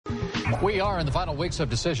We are in the final weeks of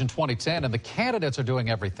Decision 2010, and the candidates are doing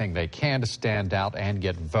everything they can to stand out and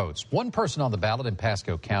get votes. One person on the ballot in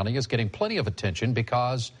Pasco County is getting plenty of attention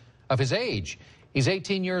because of his age. He's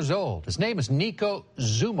 18 years old. His name is Niko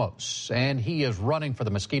Tzoumas, and he is running for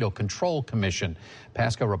the Mosquito Control Commission.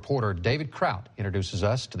 Pasco reporter David Kraut introduces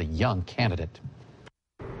us to the young candidate.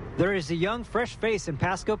 There is a young, fresh face in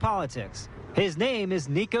Pasco politics. His name is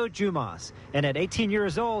Niko Tzoumas, and at 18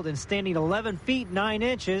 years old and standing 11 feet 9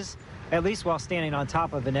 inches, at least while standing on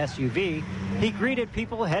top of an SUV, he greeted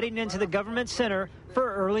people heading into the government center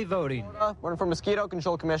for early voting. Running for Mosquito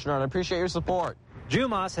Control Commissioner, and I appreciate your support.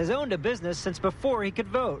 Tzoumas has owned a business since before he could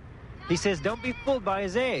vote. He says don't be fooled by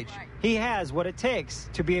his age. He has what it takes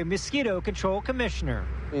to be a Mosquito Control Commissioner.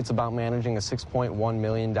 It's about managing a $6.1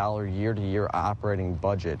 million year-to-year operating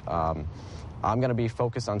budget. I'm going to be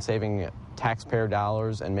focused on saving taxpayer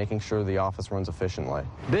dollars and making sure the office runs efficiently.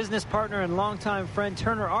 Business partner and longtime friend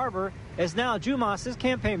Turner Arbor is now Tzoumas'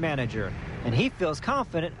 campaign manager, and he feels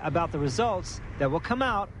confident about the results that will come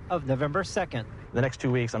out of November 2nd. The next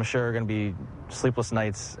 2 weeks, I'm sure, are going to be sleepless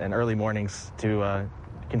nights and early mornings to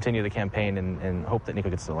continue the campaign and hope that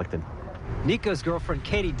Niko gets elected. Niko's girlfriend,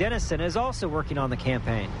 Katie Dennison, is also working on the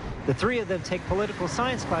campaign. The three of them take political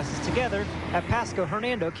science classes together at Pasco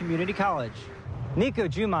Hernando Community College. Niko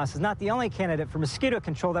Tzoumas is not the only candidate for mosquito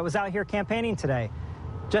control that was out here campaigning today.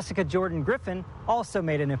 Jessica Jordan Griffin also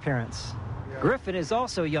made an appearance. Griffin is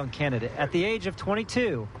also a young candidate at the age of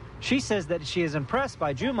 22. She says that she is impressed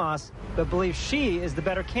by Tzoumas, but believes she is the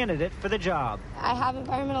better candidate for the job. I have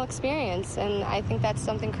environmental experience, and I think that's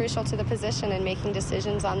something crucial to the position and making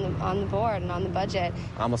decisions on the board and on the budget.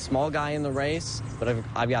 I'm a small guy in the race, but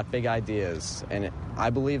I've got big ideas, and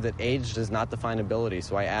I believe that age does not define ability,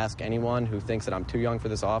 so I ask anyone who thinks that I'm too young for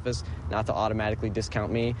this office not to automatically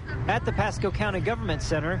discount me. At the Pasco County Government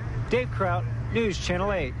Center, Dave Kraut, News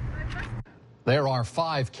Channel 8. There are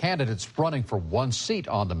 5 candidates running for one seat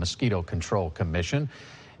on the Mosquito Control Commission.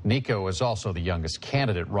 Niko is also the youngest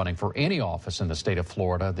candidate running for any office in the state of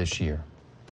Florida this year.